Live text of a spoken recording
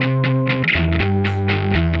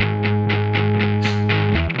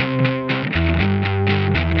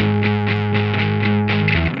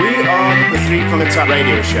Attack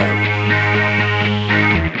radio show.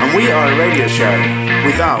 And we are a radio show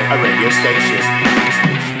without a radio station.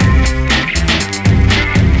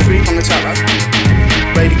 Three Prong Attack, lads.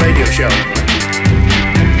 Radio show.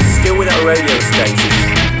 Still without a radio station.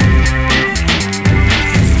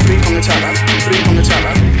 Three Prong Attack, lads. Three Prong Attack,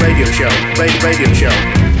 lads. Radio show. Radio show.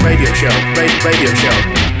 Radio show. Radio show.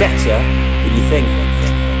 Better than you think.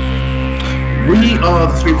 We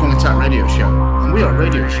are the Three Prong Attack radio show, and we are a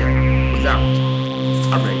radio show without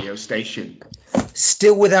a radio station.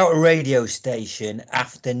 Still without a radio station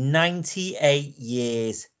after 98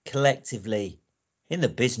 years collectively in the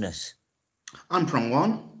business. I'm Prong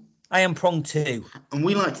 1. I am Prong 2. And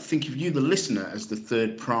we like to think of you, the listener, as the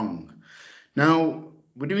third prong. Now,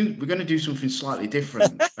 we're going to do something slightly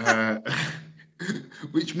different,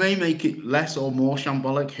 which may make it less or more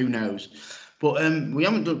shambolic, who knows. But we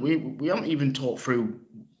haven't even talked through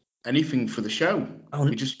anything for the show. Oh,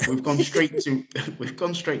 we've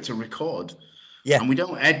gone straight to record. Yeah. And we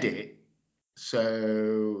don't edit.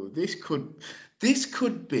 So this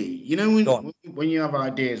could be, you know, when you have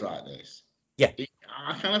ideas like this. Yeah.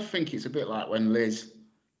 I kind of think it's a bit like when Liz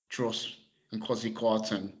Truss and Kwasi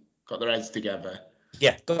Kwarteng got their heads together.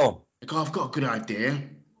 Yeah, go on. Like, I've got a good idea.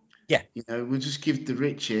 Yeah. You know, we'll just give the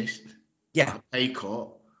richest a pay cut.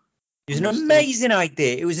 It was an amazing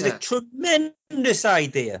idea. It was a tremendous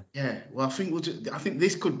idea. Yeah. Well, I think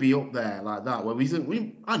this could be up there like that, where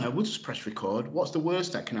we'll just press record. What's the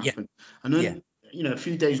worst that can happen? Yeah. And then, you know, a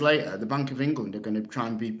few days later, the Bank of England are going to try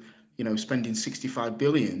and be, you know, spending 65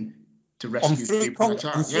 billion to rescue Three Prong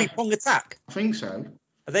Attack. I think so.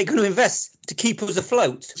 Are they going to invest to keep us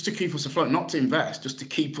afloat? Just to keep us afloat, not to invest, just to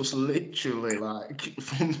keep us literally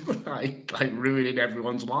from ruining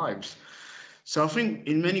everyone's lives. So I think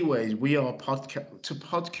in many ways we are podcast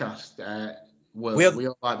world. We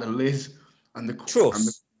are like the Liz and the Truss, and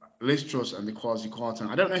the Liz Truss and the Kwasi Kwarteng.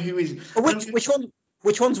 I don't know who is. Which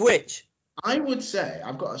one's which? I would say,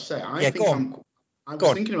 I've got to say, I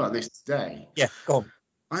was thinking about this today. Yeah, go on.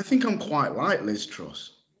 I think I'm quite like Liz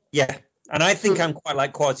Truss. Yeah, and I think I'm quite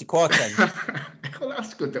like Kwasi Kwarteng. Well,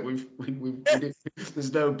 that's good that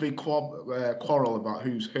there's no big quarrel about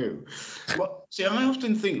who's who. But see, I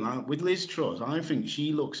often think, like, with Liz Truss, I think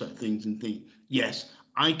she looks at things and thinks, yes,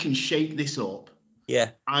 I can shake this up.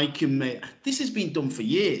 Yeah. I can make... This has been done for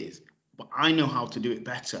years, but I know how to do it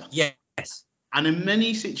better. Yes. And in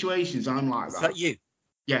many situations, I'm like that. Is that you?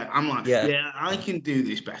 Yeah, I'm like, I can do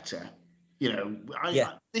this better. You know,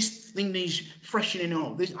 this thing needs freshening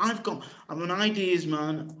up. I'm an ideas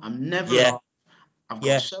man. I'm never... Yeah. I've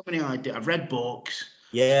got so many ideas. I've read books.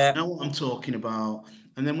 Yeah. I know what I'm talking about.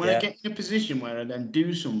 And then when I get in a position where I then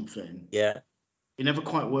do something, it never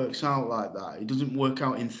quite works out like that. It doesn't work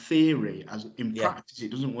out in theory. As in practice, it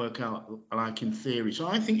doesn't work out like in theory. So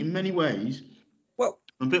I think in many ways, I'm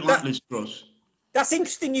a bit like Liz Truss. That's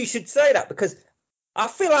interesting you should say that, because I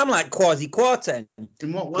feel I'm like Kwasi Kwarteng.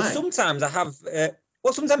 In what way? Sometimes I have...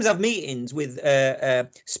 sometimes I have meetings with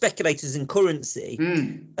speculators in currency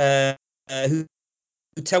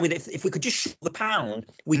who tell me that if we could just short the pound,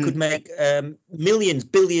 we could make millions,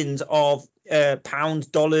 billions of pounds,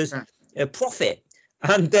 dollars profit.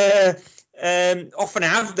 And often I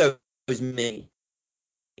have those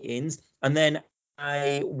meetings, and then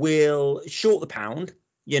I will short the pound.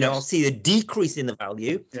 You know, I'll see a decrease in the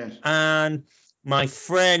value, and my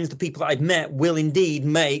friends, the people that I've met, will indeed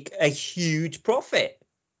make a huge profit.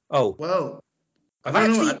 Oh, well, I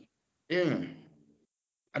don't know.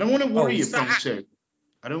 I don't want to worry you, Prong 2.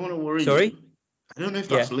 I don't want to worry you. Sorry? I don't know if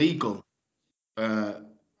that's legal.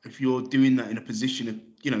 If you're doing that in a position of,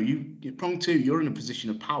 you know, you Prong 2, you're in a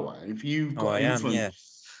position of power. And if you've got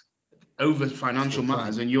influence over financial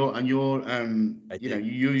matters, and you're you're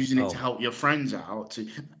using it to help your friends out.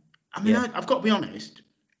 I've got to be honest.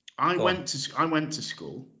 I went to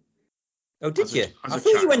school. Oh, did you? I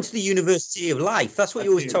thought you went to the University of Life. That's what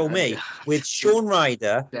you always told me, with Sean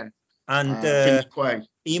Ryder and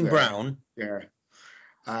Ian Brown. Yeah.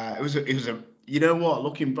 It was a. You know what?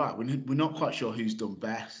 Looking back, we're not quite sure who's done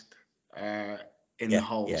best in the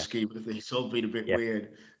whole scheme of things. It's all been a bit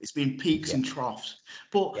weird. It's been peaks and troughs.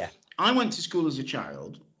 But I went to school as a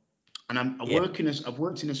child, and I've worked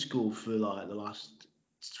in a school for like the last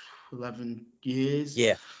 11 years.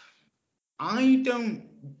 Yeah. I don't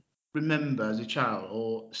remember as a child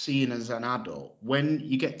or seeing as an adult when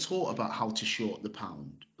you get taught about how to short the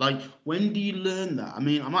pound. Like, when do you learn that? I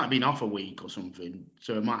mean, I might have been off a week or something,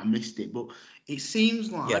 so I might have missed it, but it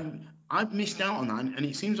seems like I've missed out on that, and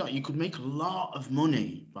it seems like you could make a lot of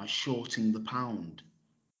money by shorting the pound.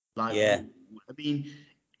 Like, I mean,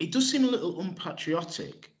 it does seem a little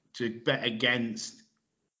unpatriotic to bet against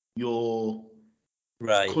your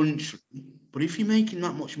country. But if you're making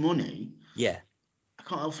that much money, I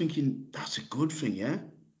can't help thinking that's a good thing, yeah?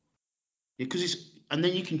 Because and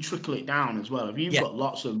then you can trickle it down as well. If you've got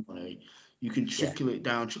lots of money, you can trickle it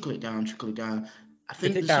down. I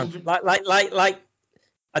think there's something I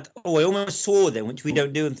almost swore then, which we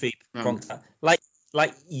don't do in three pronged. Like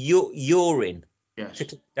urine. Yes.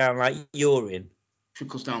 Trickle down like urine.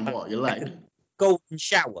 Trickles down what? Your leg? Like a golden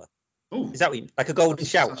shower. Oh, is that what like a golden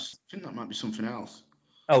shower? I think that might be something else.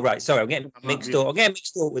 Oh right, sorry, I'm getting mixed up. I'm getting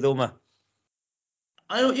mixed up with Uma.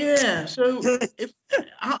 Oh yeah. So,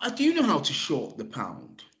 do you know how to short the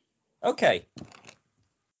pound? Okay.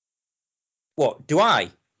 What do I?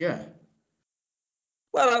 Yeah.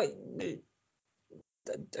 Well, do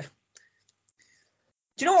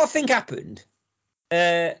you know what I think happened?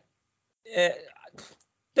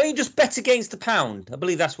 Don't you just bet against the pound? I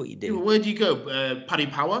believe that's what you do. Yeah, where do you go? Paddy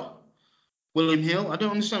Power? William Hill? I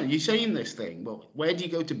don't understand. You're saying this thing, but where do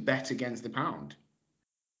you go to bet against the pound?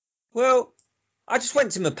 Well, I just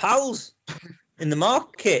went to my pals in the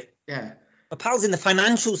market. Yeah. My pals in the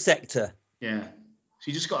financial sector. Yeah. So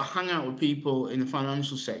you just got to hang out with people in the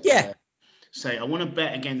financial sector. Yeah. Say, I want to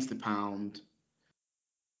bet against the pound.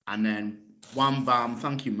 And then, wham, bam,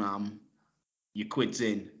 thank you, ma'am. Your quid's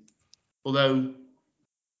in. Although,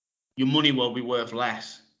 your money will be worth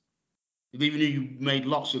less. Even if you made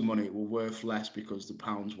lots of money, it will be worth less because the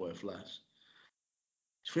pound's worth less.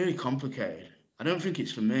 It's really complicated. I don't think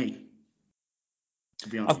it's for me, to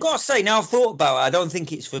be honest. I've got to say, now I've thought about it, I don't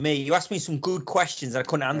think it's for me. You asked me some good questions and I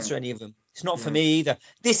couldn't answer any of them. It's not for me either.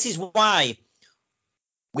 This is why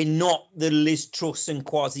we're not the Liz Truss and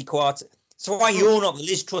Kwasi Kwarteng. So why you're not the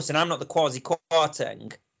Liz Truss and I'm not the Kwasi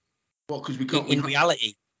Kwarteng? Well, because we can't. In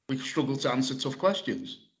reality, we struggle to answer tough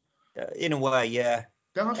questions. In a way, yeah.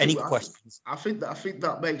 Any questions? I think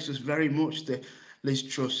that makes us very much the Liz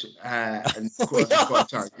Truss and Kwasi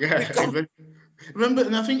Kwarteng. Yeah. Remember,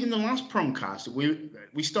 and I think in the last promcast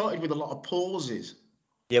we started with a lot of pauses.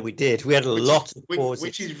 Yeah, we did. We had a lot of pauses,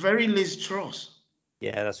 which is very Liz Truss.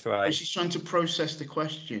 Yeah, that's right. And she's trying to process the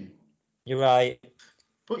question. You're right.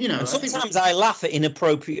 But you know, and sometimes I laugh at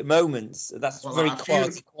inappropriate moments. That's very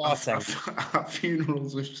Kwasi Kwarteng. At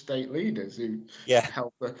funerals of state leaders who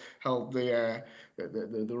held the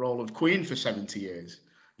role of Queen for 70 years.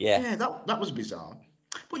 Yeah, that was bizarre.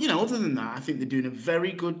 But you know, other than that, I think they're doing a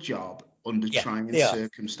very good job under trying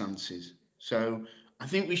circumstances. So I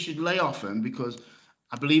think we should lay off them because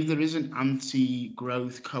I believe there is an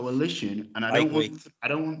anti-growth coalition, and I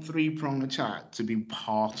don't want three-prong attack to be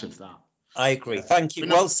part of that. I agree. Thank you.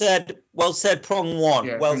 Well said. Well said. Prong one.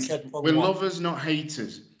 Yeah, well said. We're lovers, not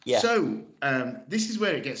haters. Yeah. So this is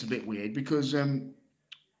where it gets a bit weird because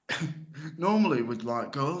normally we'd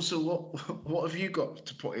like go. Oh, so what have you got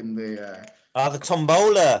to put in the? The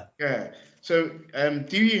tombola. Yeah. So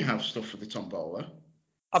do you have stuff for the tombola?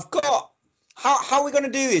 I've got. How are we going to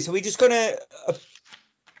do this? Are we just going to?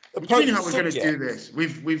 What do you mean how we're going to do this? We're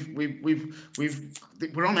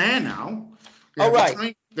on air now. Yeah,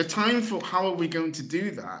 right. The time for how are we going to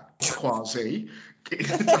do that, Kwasi?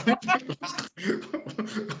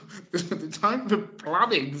 the time for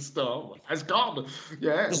planning stuff has gone.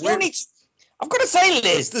 Yeah. There's no need. I've got to say,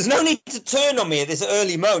 Liz, there's no need to turn on me at this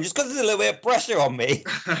early moment just because there's a little bit of pressure on me.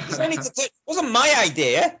 There's no need to turn. It wasn't my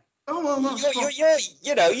idea. Oh well, that's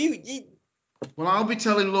you. Well, I'll be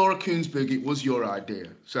telling Laura Koonsberg it was your idea.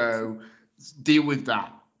 So deal with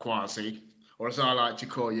that, Kwasi, or as I like to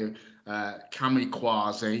call you.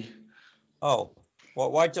 Kamikaze. Oh,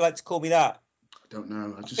 why'd you like to call me that? I don't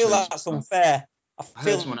know. I feel that's unfair. I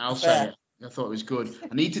heard someone else say it. I thought it was good.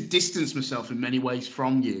 I need to distance myself in many ways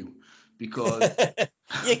from you because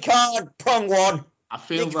you can't prong one. I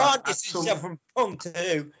feel you can't distance yourself from prong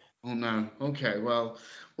two. Oh no. Okay. Well,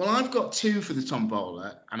 I've got two for the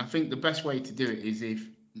tombola, and I think the best way to do it is if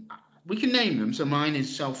we can name them. So mine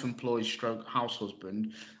is self-employed stroke house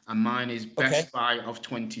husband, and mine is best buy of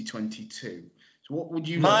 2022. So what would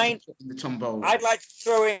you like to put in the tombola? I'd like to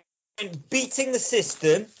throw in beating the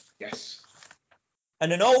system. Yes.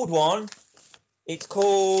 And an old one, it's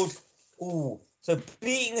called so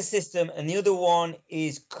beating the system, and the other one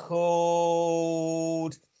is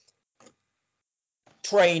called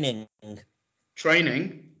training.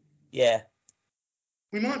 Training? Yeah.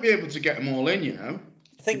 We might be able to get them all in, you know.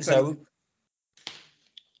 I think so.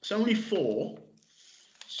 It's only 4,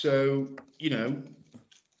 so you know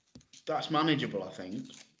that's manageable. I think.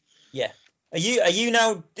 Yeah. Are you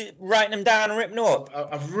now writing them down and ripping them up?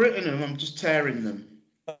 I've written them. I'm just tearing them.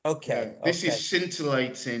 Okay. This is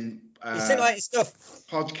scintillating. Scintillating stuff.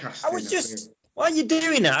 Podcasting. I was just while you're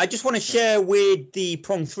doing that, I just want to share with the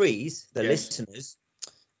prong threes, the listeners,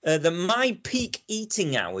 that my peak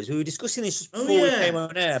eating hours, we were discussing this just before we came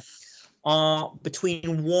on air, are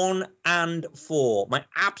between 1 and 4.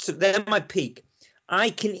 They're my peak. I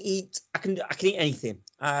can eat anything.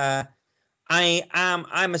 I'm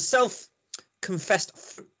a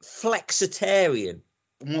self-confessed flexitarian.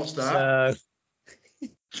 And what's that? So...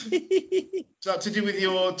 Is that to do with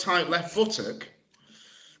your tight left buttock?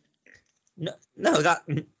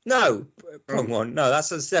 No, wrong one. No,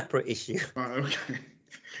 that's a separate issue. Right, okay.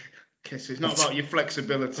 Okay, so it's not about your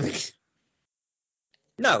flexibility.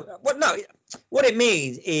 No. What it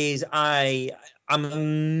means is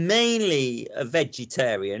I'm mainly a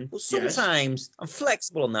vegetarian, but sometimes I'm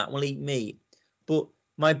flexible on that and will eat meat. But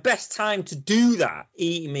my best time to do that,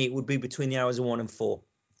 eating meat, would be between the hours of 1 and 4.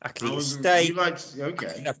 I could eat a steak. I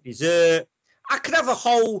could have dessert. I could have a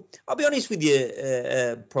whole. I'll be honest with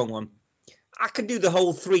you, Prong One. I could do the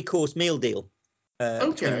whole 3-course meal deal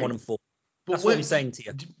between 1 and 4. That's what I'm saying to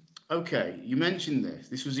you. Okay, you mentioned this.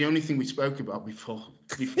 This was the only thing we spoke about before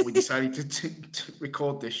we decided to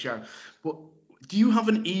record this show. But do you have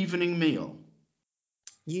an evening meal?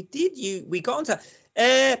 You did. We got onto.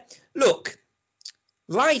 Look,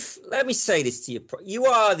 life. Let me say this to you. You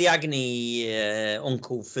are the agony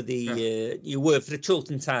uncle for the. You work for the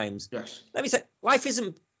Chiltern Times. Yes. Let me say, life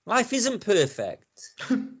isn't perfect.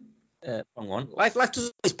 Wrong one. Life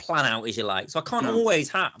doesn't always plan out as you like, so I can't always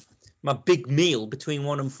have my big meal between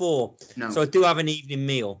 1 and 4. No. So I do have an evening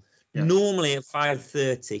meal, normally at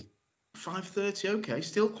 5:30. 5:30, okay,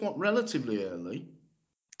 still quite relatively early.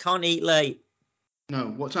 Can't eat late. No.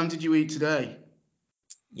 What time did you eat today?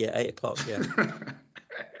 Yeah, 8 o'clock. Yeah.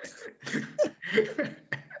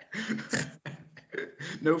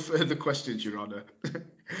 No further questions, Your Honour.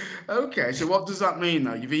 Okay, so what does that mean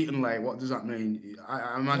now? You've eaten late. What does that mean?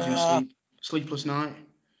 I imagine sleepless night.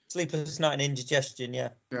 Sleepless night and indigestion. Yeah.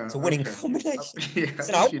 It's a winning combination. It's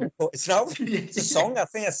an album. It's a song. I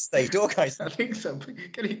think that's Stage Door, guys. I think so.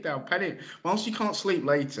 Get it down. Pen it. Whilst you can't sleep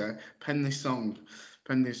later, pen this song.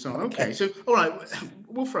 Okay. So, all right,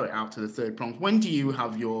 we'll throw it out to the third prong. When do you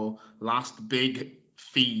have your last big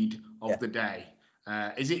feed of the day?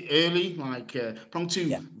 Is it early, like prong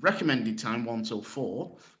 2 recommended time 1 till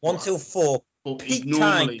 4? 1 till 4. But peak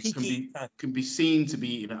normally time. can be seen to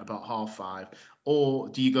be eaten at about 5:30. Or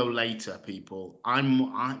do you go later, people?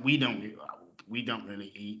 We don't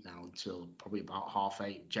really eat now until probably about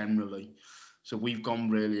 8:30 generally. So we've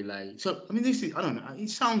gone really late. So I mean, this is, I don't know.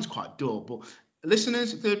 It sounds quite dull, but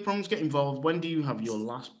listeners, third prongs, get involved. When do you have your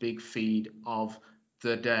last big feed of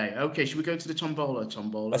the day? Okay, should we go to the tombola?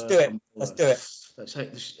 Let's do it. Let's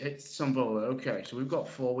hit tombola. Okay, so we've got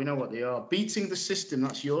 4. We know what they are. Beating the system.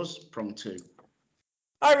 That's yours, prong 2.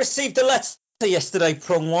 I received a letter yesterday,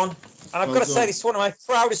 prong 1, and I've got to say this is one of my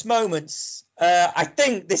proudest moments. I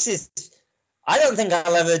don't think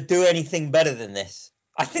I'll ever do anything better than this.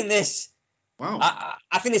 I think this. Wow.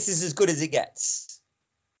 I think this is as good as it gets.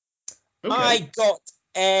 Okay. I got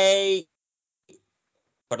a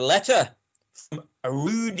letter from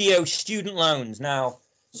Arudio Student Loans. Now,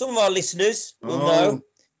 some of our listeners will know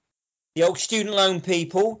the old student loan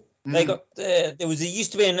people. They got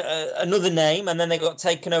used to be another name, and then they got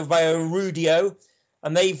taken over by Arudio,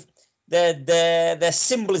 and their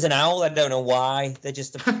symbol is an owl. I don't know why. They're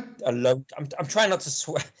just a loan. I'm trying not to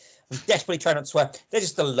swear. I'm desperately trying not to swear. They're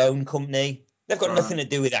just a loan company. They've got nothing to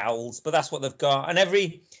do with owls, but that's what they've got. And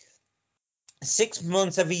every 6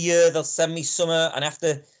 months, every year, they'll send me summer, and I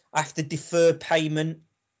have to defer payment.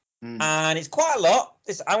 And it's quite a lot.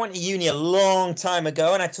 I went to uni a long time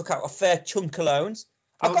ago, and I took out a fair chunk of loans.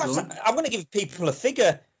 I'm going to give people a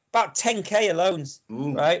figure, about 10k of loans,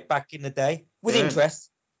 right, back in the day, with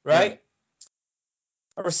interest, right?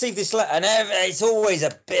 I received this letter, and it's always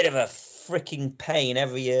a bit of a freaking pain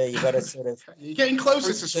every year. You got to sort of... You're getting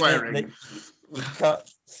closer to swearing. You got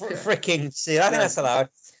freaking... See, I think that's allowed.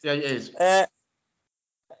 Yeah, it is.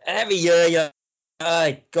 Every year, you're...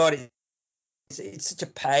 Oh, God, it's such a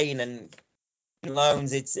pain, and...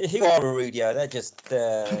 loans, who are Arudio? They're just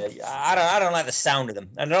I don't like the sound of them,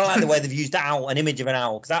 and I don't like the way they've used an image of an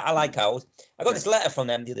owl, because I like owls. I got this letter from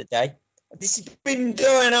them the other day. This has been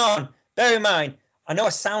going on. Bear in mind, I know I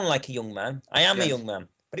sound like a young man. I am a young man,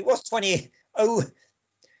 but it was 20.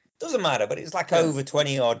 Doesn't matter, but it's like over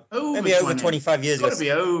 20 odd, maybe 20. Over 25 years ago. It's got to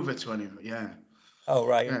be over 20, yeah. Oh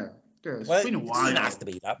right. Yeah. It's been a while. It doesn't have to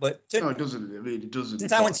be that, but no, it doesn't. It really doesn't.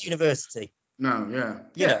 Since I went to university. No, yeah.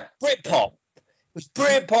 You know, Britpop. It was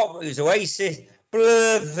Britpop. It was Oasis.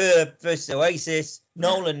 Blur versus Oasis.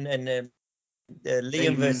 Nolan and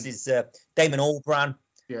Liam versus Damon Albarn.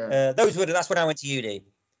 Yeah. That's when I went to uni.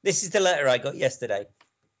 This is the letter I got yesterday.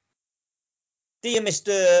 Dear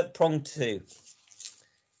Mr. Prong 2,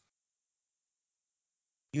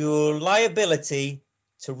 Your liability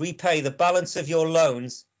to repay the balance of your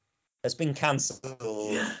loans has been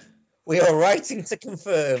cancelled. We are writing to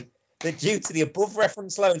confirm that due to the above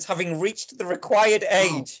reference loans having reached the required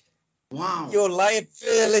age, your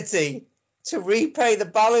liability to repay the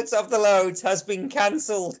balance of the loans has been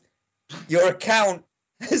cancelled. Your account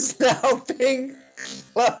has now been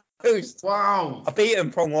closed. Wow. I beat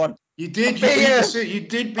him, prong one. You did. You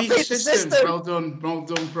did beat the system. Well done, prong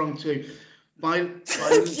two.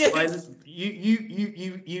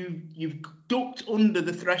 You've ducked under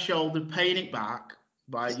the threshold of paying it back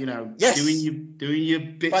by doing your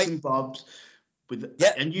bits and bobs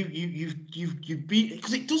and you've beat,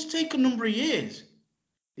 because it does take a number of years.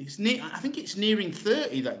 I think it's nearing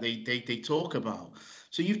 30 that they talk about.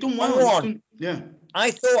 So you've done well.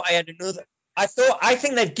 I thought I had another. I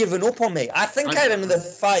think they've given up on me. I think I had another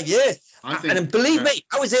 5 years. And believe me,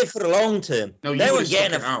 I was here for the long term. No, they weren't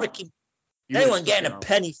getting they weren't getting a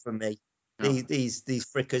penny from me. No. These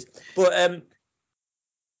frickers. But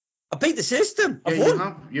I beat the system. I've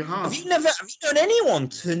won. You have. Have you known anyone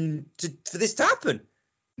for this to happen?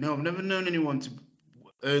 No, I've never known anyone to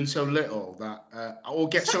earn so little that or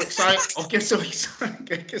get so excited or get so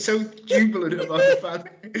jubilant about the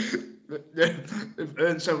fact that they've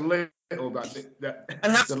earned so little that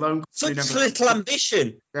and have the loan such little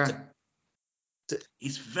ambition. Yeah.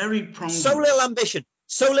 It's very pronged. So little ambition,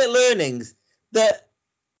 so little earnings that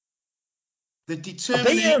the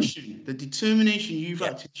determination you've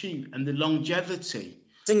had to achieve and the longevity.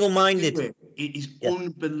 Single-minded. It is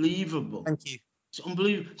unbelievable. Thank you. It's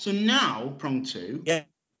unbelievable. So now, prong two, yeah.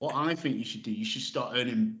 What I think you should do, you should start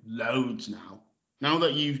earning loads now. Now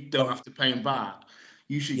that you don't have to pay them back,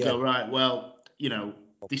 you should go, right, well,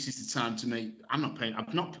 this is the time to make, I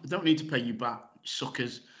don't need to pay you back,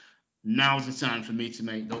 suckers. Now's the time for me to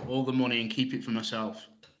make all the money and keep it for myself.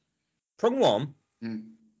 Prong one,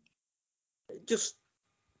 just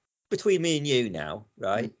between me and you now,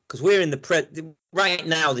 right? Because we're in the right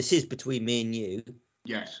now, this is between me and you.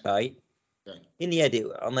 Yes. Right? Okay. In the edit,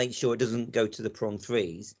 I'll make sure it doesn't go to the prong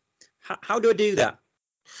threes. How do I do that?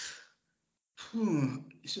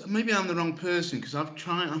 Maybe I'm the wrong person because I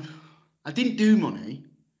didn't do money.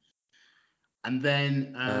 And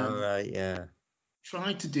then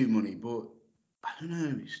tried to do money, but I don't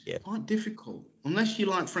know, it's quite difficult. Unless you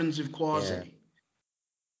like Friends of Quasi. Yeah.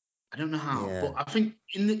 I don't know how. Yeah. But I think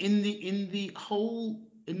in the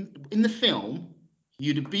film,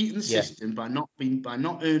 you'd have beaten the system by not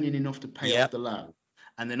earning enough to pay off the loan.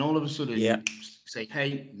 And then all of a sudden you say,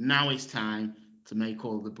 hey, now it's time to make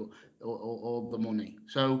all the money.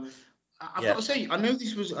 So I've got to say, I know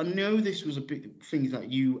this was a big thing that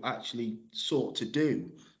you actually sought to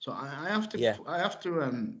do. So I have to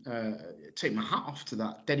take my hat off to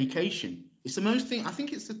that dedication. It's the most thing. I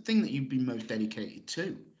think it's the thing that you've been most dedicated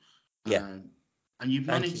to. Yeah. And you've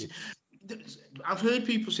managed. I've heard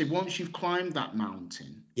people say once you've climbed that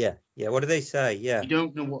mountain. Yeah. What do they say? Yeah. You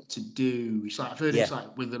don't know what to do. It's like I've heard it's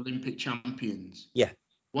like with Olympic champions. Yeah.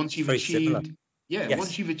 Once you've achieved. Yeah, yes.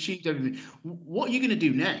 Once you've achieved everything, what are you going to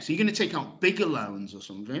do next? Are you going to take out bigger loans or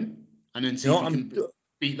something, and then see if you can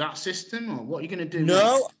beat that system, or what are you going to do?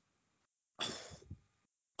 No, next?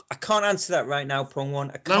 I can't answer that right now, prong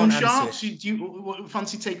one. Loan sharks? Do you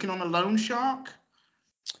fancy taking on a loan shark?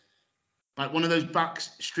 Like one of those back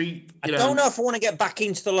street. I don't know if I want to get back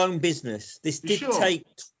into the loan business. This did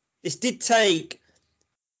take.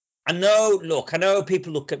 I know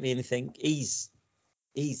people look at me and think he's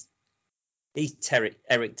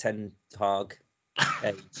Erik ten Hag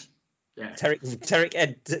age. Yeah.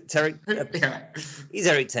 He's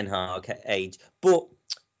Erik ten Hag age. But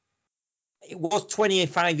it was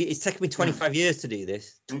 25 years. It's taken me 25 years to do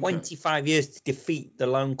this. 25 years to defeat the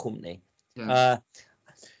loan company. Yeah.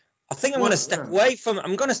 I think I'm going to step away from.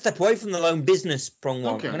 I'm going to step away from the loan business, prong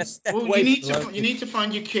one. Okay. I'm going to step away. You need to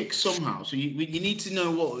find your kick somehow. So you need to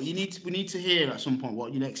know what you need. We need to hear at some point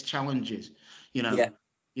what your next challenge is.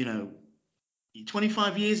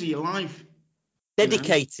 25 years of your life.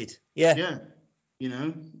 Dedicated. Yeah.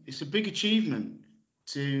 It's a big achievement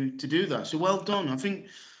to do that. So well done. I think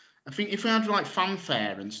if we had like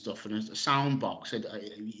fanfare and stuff and a sound box, at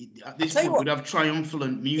this point we'd have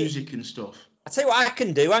triumphant music and stuff. I'll tell you what I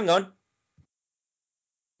can do. Hang on.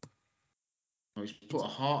 Oh, it's put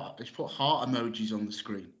heart emojis on the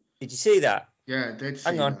screen. Did you see that? Yeah, I did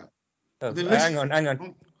see that. Hang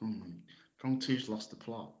on. Prong two's lost the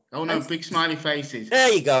plot. Oh no, big smiley faces.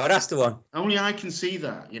 There you go. That's the one. Only I can see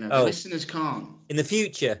that. The listeners can't. In the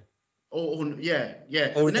future. Or yeah.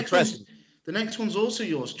 Or in the present. The next one's also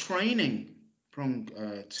yours. Training. Prong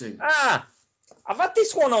two. I've had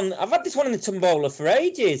this one in the Tombola for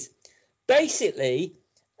ages. Basically,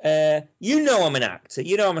 You know I'm an actor.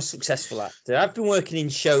 You know I'm a successful actor. I've been working in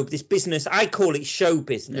this business. I call it show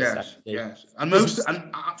business. Yes, actually. yes. And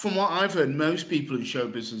from what I've heard, most people in show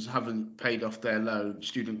business haven't paid off their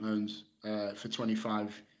student loans for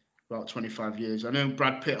about 25 years. I know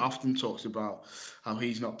Brad Pitt often talks about how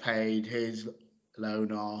he's not paid his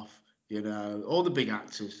loan off. You know, all the big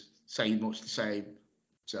actors say much the same.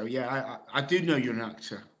 So yeah, I do know you're an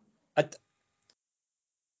actor.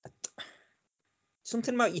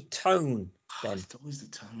 Something about your tone, Ben. It's always the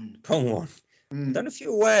tone. Wrong one. I don't know if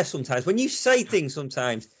you're aware sometimes when you say things.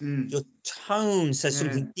 Sometimes your tone says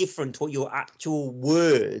something different to what your actual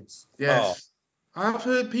words are. I've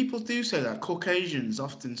heard people do say that. Caucasians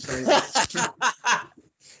often say that.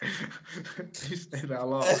 They say that a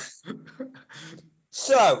lot.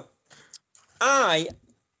 So,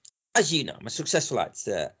 as you know, I'm a successful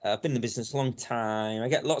actor. I've been in the business a long time. I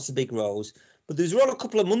get lots of big roles. But there was a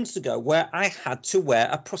couple of months ago where I had to wear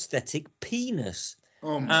a prosthetic penis.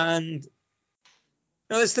 And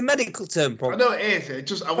no, it's the medical term. Probably. I know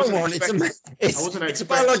it is. I wasn't expecting. It's a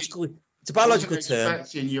biological term. I wasn't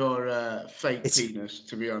expecting your fake penis,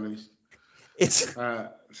 to be honest. This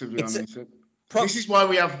is why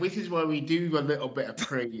we do a little bit of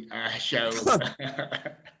pre-show.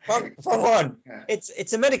 Hold on.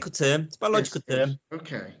 It's a medical term. It's a biological term.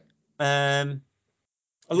 Okay.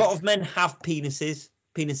 A lot of men have penisi.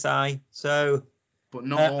 So, but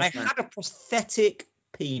not all I had a prosthetic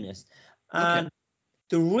penis, and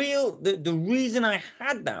the reason I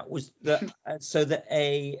had that was that so that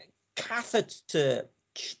a catheter,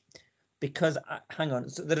 because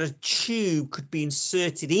so that a tube could be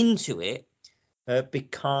inserted into it,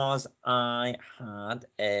 because I had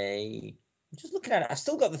I'm just looking at it. I've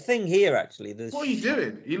still got the thing here actually. What are you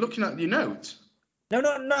doing? Are you looking at your notes? No.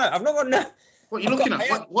 I've not got no. What are you looking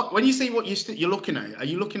at? What when you say what you're looking at? Are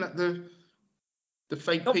you looking at the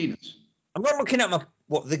fake penis? I'm not looking at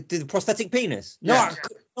the prosthetic penis. No,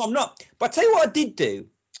 I'm not. But I tell you what I did do.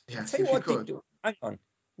 Yeah, tell you what I did do. Hang on.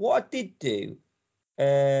 What I did do.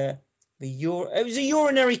 It was a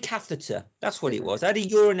urinary catheter. That's what it was. I had a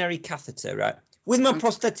urinary catheter, right, with my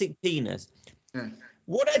prosthetic penis. Yeah.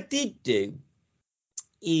 What I did do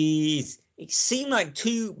is it seemed like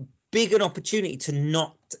too big an opportunity to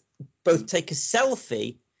not both take a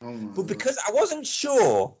selfie, but because I wasn't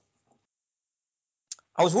sure,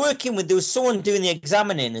 I was working with, there was someone doing the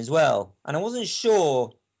examining as well, and I wasn't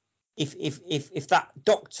sure if that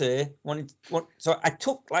doctor wanted, so I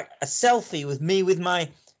took like a selfie with me with my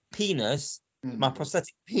penis, my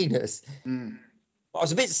prosthetic penis. I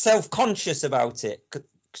was a bit self-conscious about it.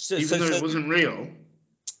 Even though it wasn't real?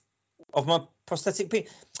 Of my prosthetic penis.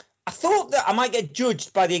 I thought that I might get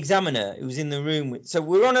judged by the examiner who was in the room. So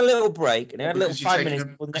we were on a little break, and I had a little 5 minutes.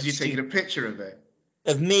 Because you're taking a picture of it.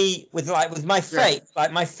 Of me with my face,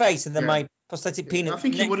 like my face, and then my prosthetic penis. I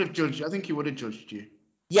think he would have judged you.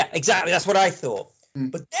 Yeah, exactly. That's what I thought.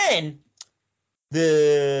 But then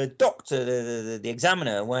the doctor, the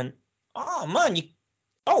examiner, went, "Oh man, do you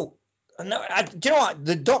know what?"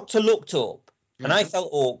 The doctor looked up, and I felt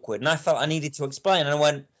awkward, and I felt I needed to explain, and I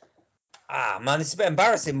went, man, it's a bit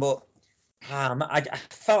embarrassing, but I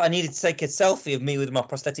felt I needed to take a selfie of me with my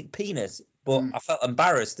prosthetic penis, but I felt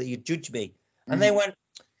embarrassed that you'd judge me. And they went,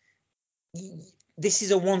 this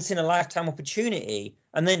is a once-in-a-lifetime opportunity.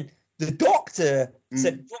 And then the doctor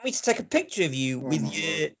said, do you want me to take a picture of you with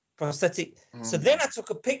your prosthetic? So then I took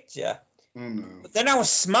a picture, but then I was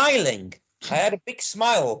smiling. I had a big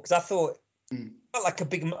smile because I thought it felt like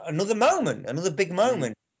another big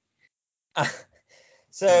moment.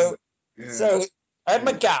 So I had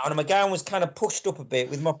my gown, and my gown was kind of pushed up a bit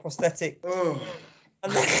with my prosthetic.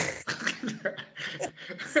 And then,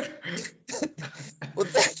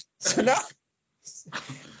 so now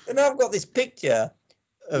I've got this picture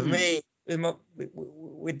of me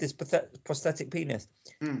with this prosthetic penis.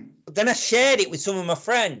 But then I shared it with some of my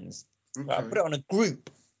friends. Okay. I put it on a group.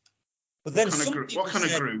 But then what kind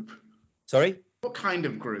of group? Sorry? What kind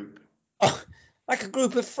of group? Oh, like a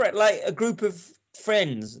group of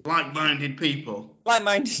friends. Like-minded people.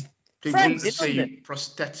 Like-minded who friends. Want to see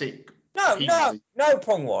prosthetic. No,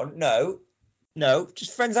 Pongwon. No.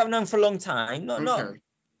 Just friends I've known for a long time. No.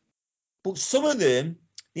 But some of them,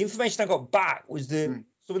 the information I got back was that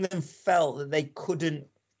some of them felt that they couldn't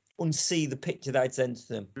unsee the picture that I'd sent to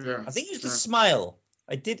them. Yeah. I think it was the smile.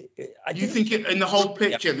 You think in the whole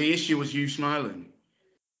picture the issue was you smiling?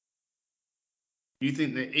 You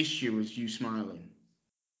think the issue was you smiling?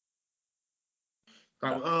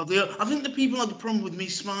 I think the people had the problem with me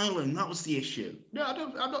smiling. That was the issue. No,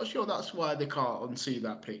 I'm not sure that's why they can't unsee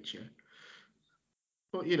that picture.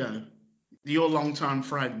 But, your long-time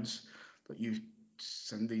friends that you've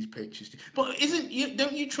send these pictures to. But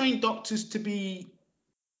don't you train doctors to be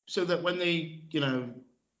so that when they, they're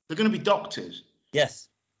going to be doctors? Yes.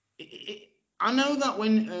 I know that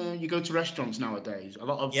when you go to restaurants nowadays, a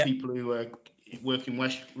lot of people who work in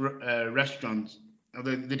restaurants,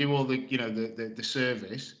 they do all the, the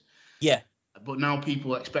service. Yeah. But now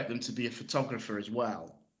people expect them to be a photographer as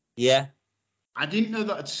well. Yeah. I didn't know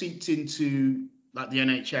that had seeped into like the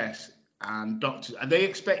NHS and doctors. Are they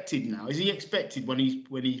expected now? Is he expected when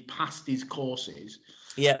he's passed his courses?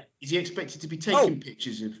 Yeah. Is he expected to be taking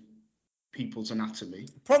pictures of people's anatomy?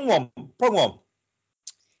 Prong one.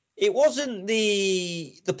 It wasn't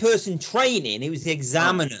the person training; it was the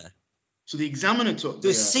examiner. Oh. So the examiner took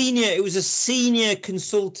It was a senior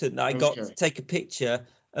consultant that I got to take a picture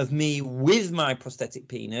of me with my prosthetic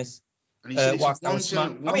penis. Whilst I was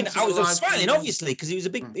smiling. I was smiling, obviously, because it was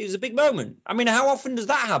a big moment. I mean, how often does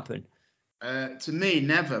that happen? To me,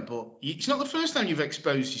 never. But it's not the first time you've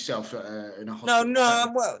exposed yourself in a hospital.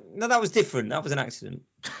 No, that was different. That was an accident.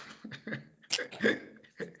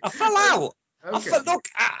 I fell out. Okay.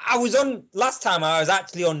 I was on last time. I was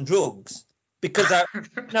actually on drugs because I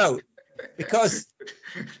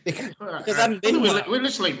hadn't been. We'll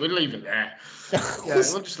leave it there. Yeah,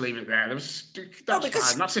 we'll just leave it there. Fine.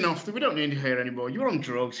 That's enough. We don't need to hear anymore. You were on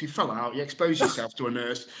drugs. You fell out. You exposed yourself to a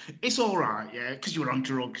nurse. It's all right, yeah, because you were on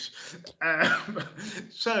drugs.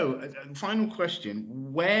 So, final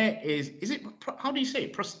question: where is it? How do you say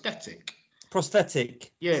it? Prosthetic.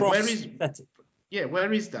 Prosthetic. Yeah. Prosthetic.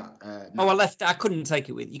 Where is that? I left it. I couldn't take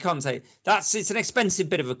it with. You can't take it. It's an expensive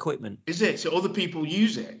bit of equipment. Is it? So other people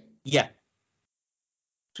use it? Yeah.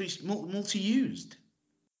 So it's multi-used?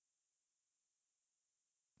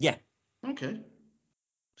 Yeah. Okay.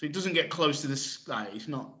 So it doesn't get close to the sky. It's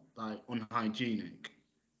not like unhygienic.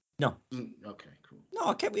 No. Okay, cool.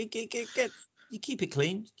 No, you keep it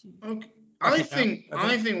clean. Okay. I think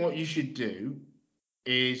what you should do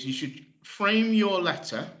is you should frame your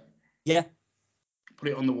letter. Yeah. Put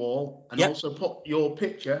it on the wall, and also put your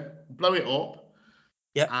picture, blow it up,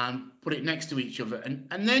 and put it next to each other,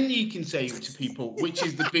 and then you can say to people which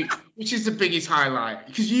is the biggest highlight,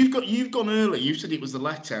 because you've gone early. You said it was the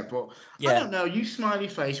letter, but I don't know. You smiley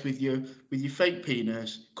face with your fake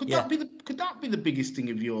penis. Could that be the biggest thing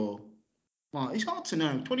of your? Well, it's hard to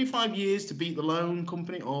know. 25 years to beat the loan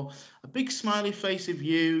company, or a big smiley face of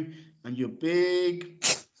you and your big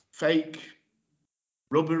fake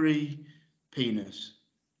rubbery penis.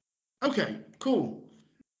 Okay, cool.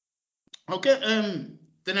 I'll get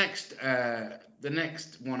the next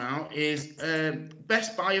one out is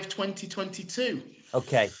best buy of 2022.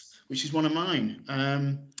 Okay. Which is one of mine.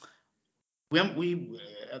 We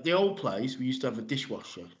at the old place we used to have a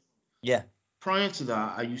dishwasher. Yeah. Prior to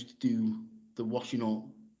that, I used to do the washing up.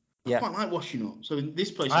 I quite like washing up. So in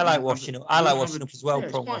this place, I like washing up. I like washing up as well. Yeah,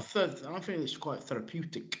 I think it's quite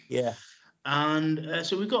therapeutic. Yeah. And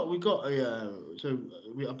so I've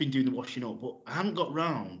been doing the washing up, but I haven't got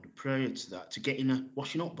round prior to that to getting a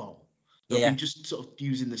washing up bowl. So I've been just sort of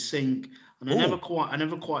using the sink, and I never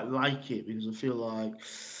quite like it because I feel like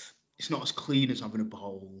it's not as clean as having a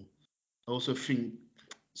bowl. I also think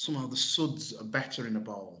somehow the suds are better in a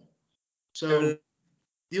bowl. So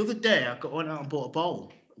the other day I went out and bought a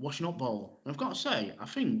bowl, a washing up bowl, and I've got to say, I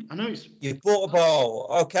know it's. You bought a bowl,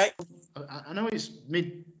 okay? I know it's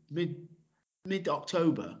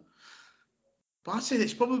mid-October, but I'd say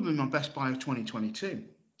that's probably my best buy of 2022.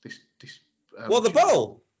 The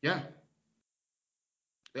bowl? Yeah.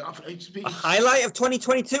 It's a highlight of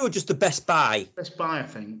 2022 or just the best buy? Best buy, I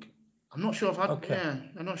think. I'm not sure if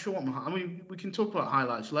I'm not sure what we can talk about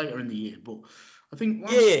highlights later in the year, but I think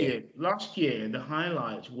last year the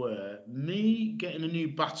highlights were me getting a new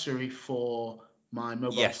battery for my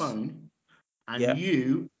mobile phone, and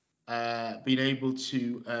you being able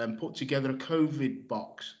to put together a COVID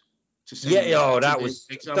box to send. That was.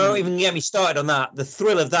 Don't even get me started on that. The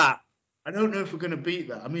thrill of that. I don't know if we're going to beat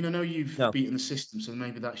that. I mean, I know you've beaten the system, so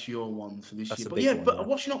maybe that's your one for this year. But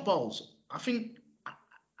washing up bowls, I think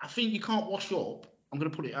you can't wash up. I'm going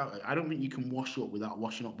to put it out there. I don't think you can wash up without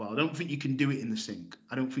washing up bowl. I don't think you can do it in the sink.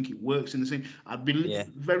 I don't think it works in the sink. I'd be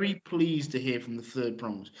very pleased to hear from the third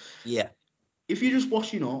prongs. Yeah. If you're just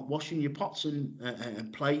washing your pots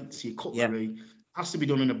and plates, your cutlery, has to be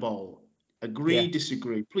done in a bowl. Agree,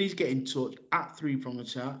 disagree. Please get in touch at 3Prong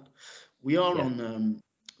Attack. We are on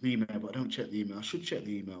the email, but I don't check the email. I should check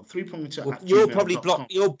the email. 3Prong Attack. You're probably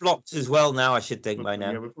blocked. You're blocked as well now, I should think, by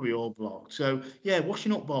now. Yeah, we're probably all blocked. So,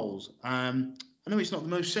 washing up bowls. I know it's not the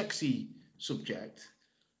most sexy subject.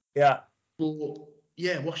 Yeah. But,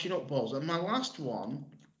 washing up bowls. And my last one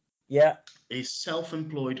is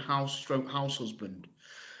self-employed house husband.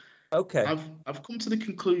 Okay. I've come to the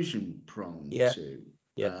conclusion, Prong, Yeah. too.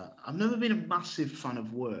 Yeah. I've never been a massive fan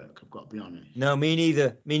of work, I've got to be honest. No, me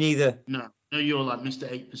neither. Me neither. No, you're like Mr.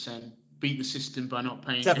 8%, beat the system by not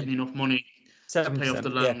getting 7. enough money to pay off the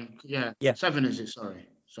 7%. loan. Yeah. 7 is it?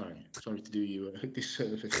 Sorry to do you a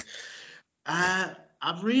disservice.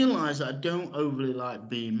 I've realised that I don't overly like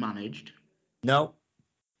being managed. No.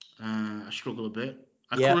 I struggle a bit.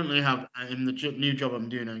 I currently have in the new job I'm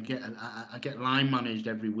doing. I get line managed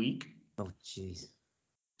every week. Oh, jeez.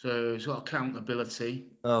 So it's got accountability.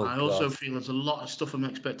 Oh, I also feel there's a lot of stuff I'm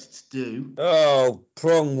expected to do. Oh,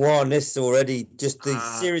 prong one. This already just the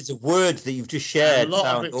series of words that you've just shared. A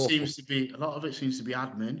lot of it seems to be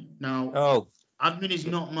admin. Now, admin is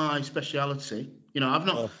not my speciality. I've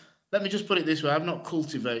not. Let me just put it this way: I've not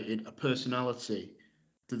cultivated a personality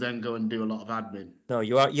to then go and do a lot of admin. No,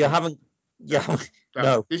 you haven't. Yeah.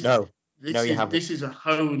 No. You haven't. This is a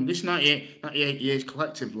hone. This 98 years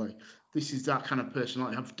collectively. This is that kind of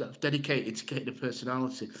personality. I've dedicated to getting the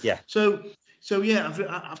personality. Yeah. So yeah,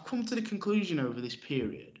 I've come to the conclusion over this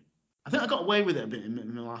period. I think I got away with it a bit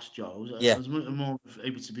in my last job. I was more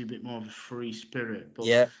able to be a bit more of a free spirit. But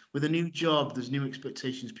with a new job, there's new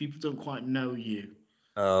expectations. People don't quite know you.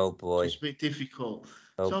 Oh boy. It's a bit difficult.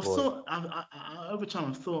 So I've thought, over time,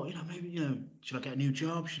 I've thought, maybe, should I get a new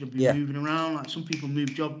job? Should I be moving around? Like some people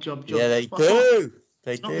move job. Yeah, they do.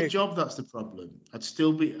 It's not the job that's the problem. I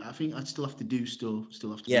think I'd still have to do stuff, still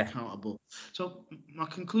have to be accountable. So my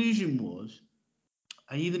conclusion was,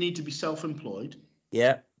 I either need to be self-employed.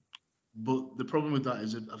 Yeah. But the problem with that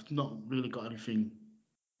is that I've not really got anything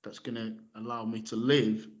that's going to allow me to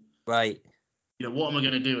live. Right. What am I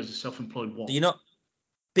going to do as a self-employed one? Do you not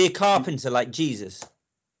be a carpenter like Jesus?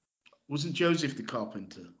 Wasn't Joseph the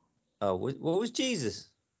carpenter? Oh, what was Jesus?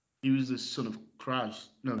 He was the son of Christ.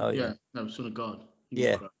 No, no, son of God.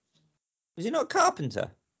 Was he not a carpenter?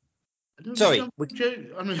 Sorry.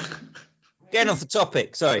 Getting off the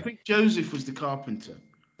topic. Sorry. I think Joseph was the carpenter.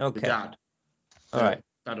 Okay. The dad. All right.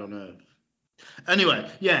 Dad on earth. Anyway,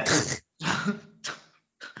 yeah.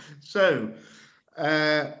 So,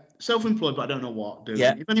 self-employed, but I don't know what.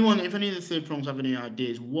 Yeah. If any of the third prongs have any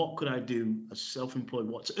ideas, what could I do as self-employed?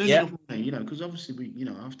 What to earn enough money? Because obviously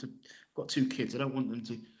I've got 2 kids. I don't want them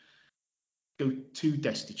to go too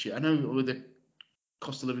destitute. I know with the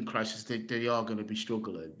cost of living crisis, they are going to be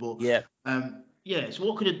struggling. But so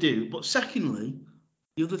what could I do? But secondly,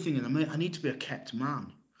 the other thing is I need to be a kept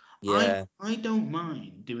man. Yeah. I don't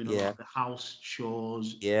mind doing a lot of the house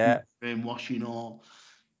chores. Yeah. Washing up,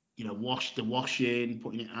 wash the washing,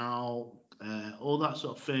 putting it out, all that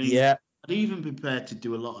sort of thing. Yeah. I'd even be prepared to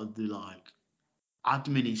do a lot of the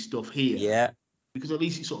admin-y stuff here. Yeah. Because at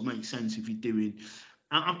least it sort of makes sense if you're doing.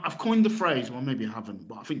 I've coined the phrase, well, maybe I haven't,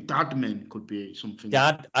 but I think dadmin could be something.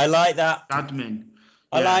 I like that. Dadmin.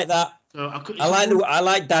 Yeah. I like that. So I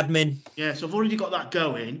like dadmin. Yeah, so I've already got that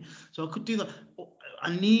going. So I could do that.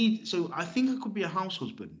 I think I could be a house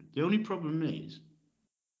husband. The only problem is,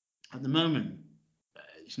 at the moment,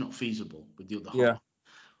 it's not feasible with the other half.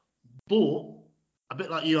 But a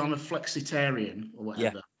bit like you, I'm a flexitarian or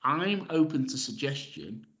whatever. Yeah. I'm open to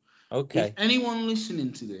suggestion. Okay. If anyone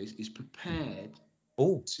listening to this is prepared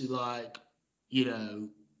to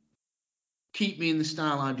keep me in the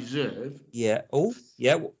style I deserve. Yeah. Oh,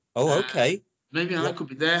 yeah. Oh, okay. Maybe I could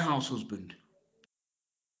be their house husband.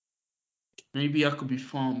 Maybe I could be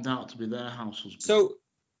farmed out to be their house husband. So,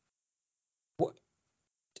 what?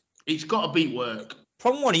 It's got to beat work.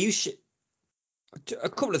 Problem one, a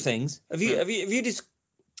couple of things. Have you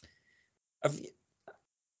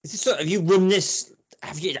run this?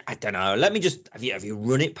 I don't know. Let me just. Have you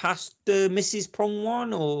run it past Mrs. Prong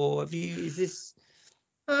one, or is this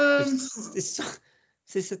a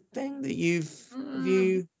thing that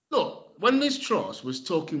you've? Look, when Liz Truss was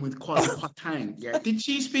talking with quite a tang, did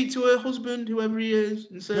she speak to her husband, whoever he is,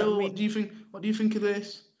 and say, what do you think? What do you think of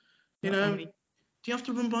this? Do you have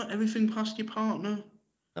to run everything past your partner?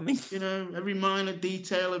 I mean, every minor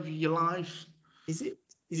detail of your life. Is it?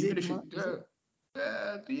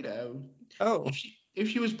 Oh. If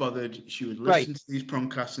she was bothered, she would listen to these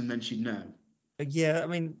prongcasts and then she'd know. Yeah, I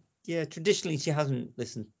mean, traditionally she hasn't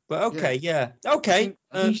listened. But okay, okay.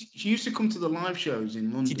 She used to come to the live shows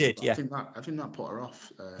in London. She did, I think that put her off.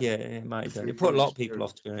 It might have done. It put a lot of people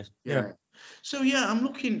off, to be honest. Yeah. So I'm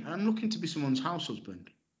looking to be someone's house husband.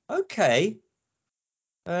 Okay.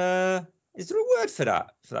 Is there a word for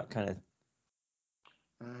that? For that kind of?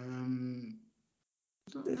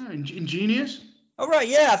 Ingenious. Oh right,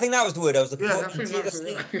 I think that was the word I was looking for.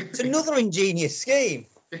 It's another ingenious scheme.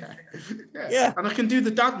 Yeah. And I can do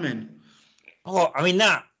the dadmin. Oh, I mean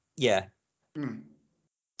that. Yeah.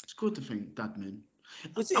 It's good to think dadmin.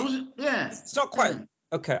 Was it? Yeah. It's not quite. Yeah.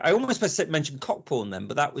 Okay, I almost mentioned cock porn then,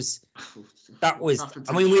 but that was. I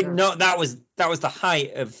mean, that was the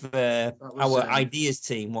height of our ideas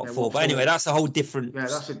team. What for? But anyway, that's a whole different. Yeah,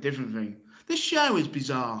 that's a different thing. This show is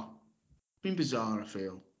bizarre. It's been bizarre. I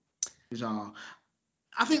feel bizarre.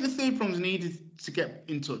 I think the Third Prongs needed to get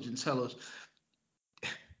in touch and tell us: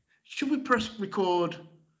 should we press record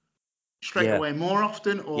straight away more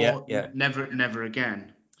often, or never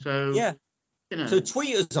again? So yeah. So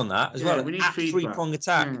tweet us on that as well. We need at feedback. 3 Prong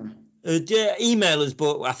Attack. Email us,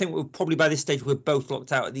 but I think we're probably by this stage we're both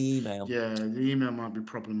locked out of the email. Yeah, the email might be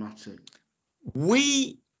problematic.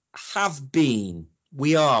 We're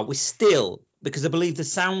still, because I believe the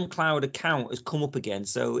SoundCloud account has come up again,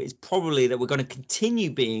 so it's probably that we're going to continue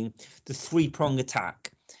being the 3 Prong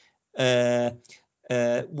Attack.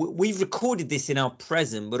 We've recorded this in our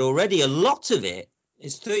present, but already a lot of it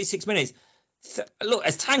is 36 minutes. Look,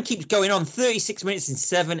 as time keeps going on, 36 minutes and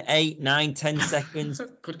 7, 8, 9, 10 seconds.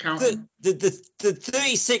 Could count. The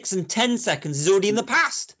 36 and 10 seconds is already in the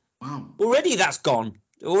past. Wow. Already that's gone.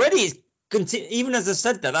 Already it's even as I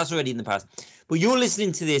said that's already in the past. But you're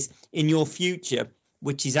listening to this in your future,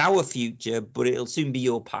 which is our future, but it'll soon be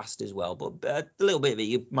your past as well. But a little bit of it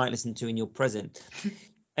you might listen to in your present.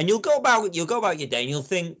 And you'll go about your day and you'll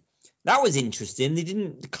think, that was interesting.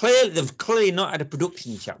 They've clearly not had a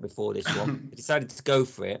production chat before this one. They decided to go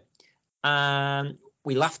for it. And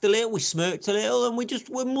we laughed a little, we smirked a little, and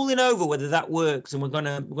we're mulling over whether that works, and we're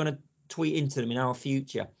gonna tweet into them in our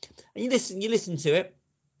future. And you listen to it,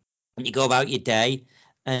 and you go about your day.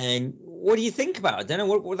 And what do you think about it? I don't know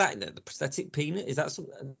what that the prosthetic peanut would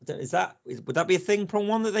that be a thing from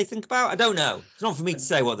one that they think about? I don't know. It's not for me to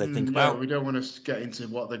say what they think about. We don't want to get into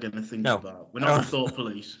what they're going to think about. We're not the thought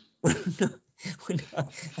police. And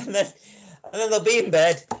then they'll be in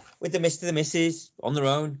bed with the Mr. the Missus on their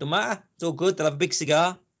own. Don't matter. It's all good. They'll have a big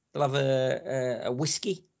cigar. They'll have a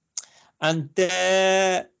whiskey. And do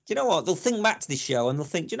you know what? They'll think back to this show and they'll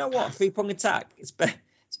think, do you know what? 3 Prong Attack. It's better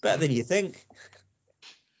than you think.